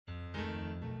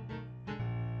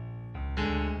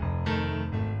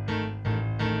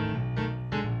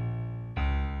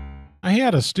I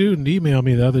had a student email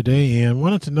me the other day and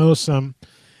wanted to know some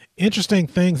interesting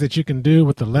things that you can do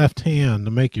with the left hand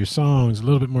to make your songs a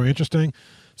little bit more interesting.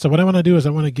 So what I want to do is I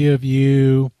want to give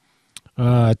you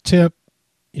a tip,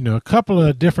 a couple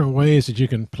of different ways that you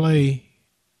can play,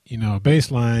 bass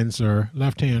lines or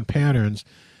left hand patterns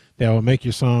that will make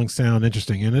your song sound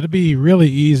interesting. And it'll be really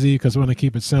easy because I want to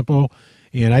keep it simple.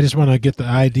 And I just want to get the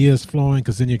ideas flowing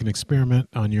because then you can experiment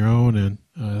on your own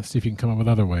and see if you can come up with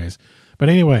other ways. But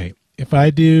anyway, if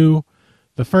I do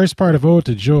the first part of Ode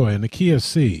to Joy in the key of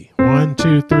C, 1,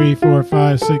 2, 3, 4,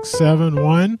 5, 6, 7,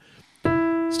 1,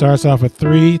 starts off with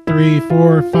 3, 3,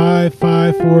 4, 5,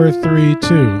 5, 4, 3,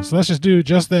 2. So let's just do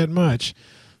just that much.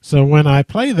 So when I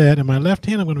play that in my left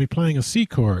hand, I'm going to be playing a C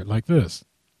chord like this.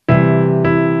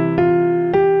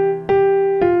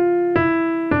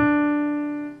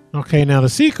 Okay, now the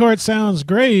C chord sounds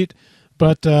great,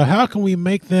 but how can we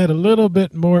make that a little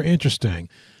bit more interesting?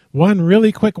 One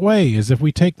really quick way is if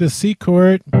we take this C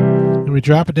chord and we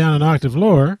drop it down an octave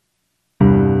lower,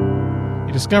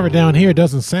 you discover down here it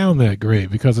doesn't sound that great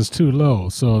because it's too low.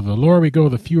 So the lower we go,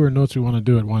 the fewer notes we want to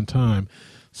do at one time.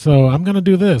 So I'm going to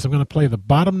do this. I'm going to play the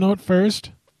bottom note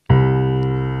first.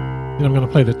 Then I'm going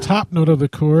to play the top note of the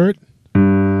chord.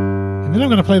 And then I'm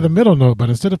going to play the middle note, but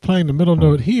instead of playing the middle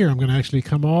note here, I'm going to actually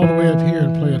come all the way up here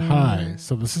and play it high.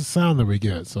 So this is the sound that we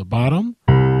get. So bottom,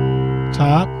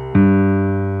 top,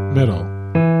 middle.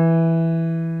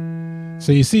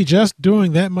 So you see, just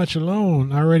doing that much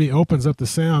alone already opens up the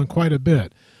sound quite a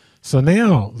bit. So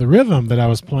now the rhythm that I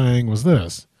was playing was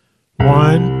this.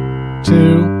 1,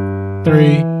 2,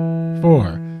 3,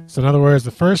 4. So in other words,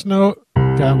 the first note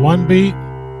got one beat,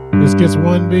 this gets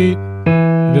one beat,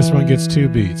 and this one gets two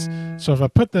beats. So if I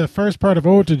put the first part of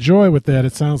Ode to Joy with that,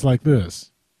 it sounds like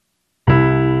this.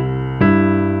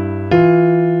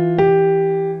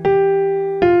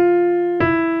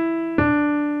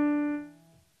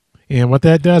 And what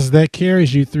that does is that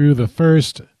carries you through the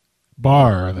first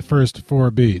bar, or the first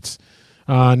 4 beats.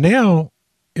 Now,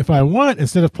 if I want,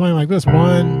 instead of playing like this,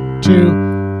 1,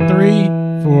 2, 3,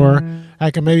 4, I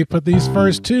can maybe put these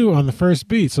first 2 on the first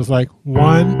beat. So it's like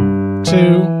 1,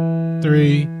 2,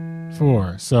 3,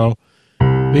 4. So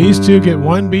these 2 get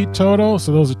 1 beat total.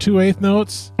 So those are 2/8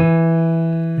 notes.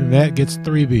 And that gets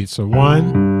 3 beats. So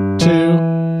 1,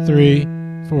 2, 3,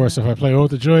 4. So if I play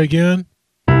Ode to Joy again.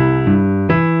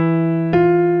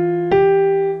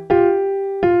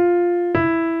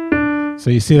 So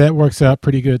you see that works out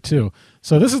pretty good too.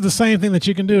 So this is the same thing that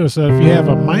you can do. So if you have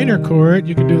a minor chord,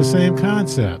 you can do the same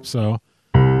concept. So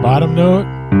bottom note,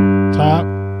 top,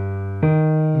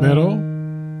 middle,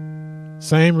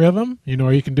 same rhythm,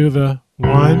 or you can do the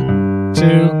 1,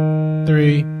 2,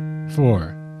 3,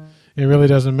 4. It really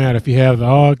doesn't matter. If you have the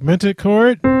augmented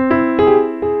chord, there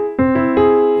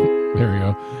we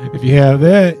go. If you have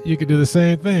that, you can do the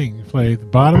same thing. You play the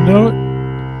bottom note,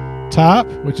 top,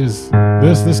 which is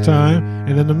this time,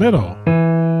 and then the middle.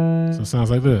 So it sounds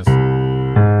like this.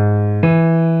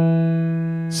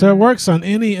 So it works on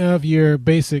any of your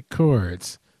basic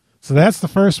chords. So that's the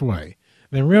first way.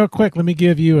 Then real quick, let me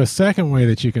give you a second way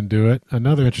that you can do it,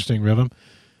 another interesting rhythm.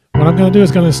 What I'm going to do is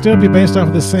going to still be based off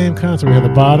of the same concept. We have the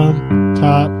bottom,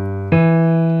 top,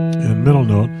 and middle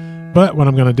note. But what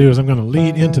I'm going to do is I'm going to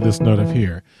lead into this note up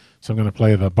here. So I'm going to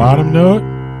play the bottom note,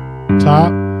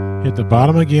 top, hit the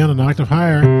bottom again, an octave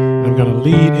higher, and I'm going to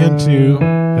lead into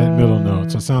that middle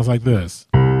note. So it sounds like this.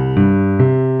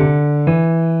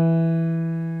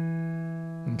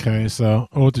 Okay, so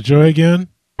Ode to Joy again.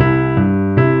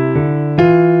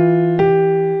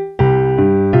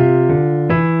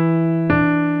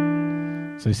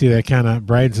 So you see that kind of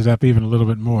brightens it up even a little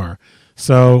bit more.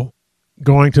 So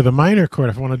going to the minor chord,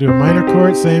 if I want to do a minor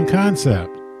chord, same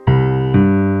concept.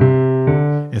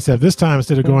 Except this time,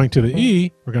 instead of going to the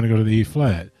E, we're going to go to the E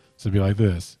flat. So it'd be like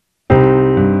this.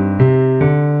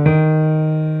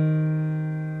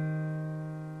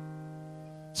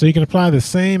 So you can apply the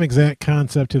same exact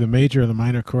concept to the major or the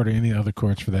minor chord or any other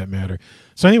chords for that matter.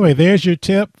 So anyway, there's your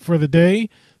tip for the day.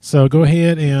 So go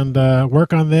ahead and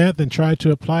work on that, then try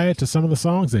to apply it to some of the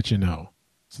songs that you know.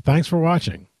 So thanks for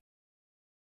watching.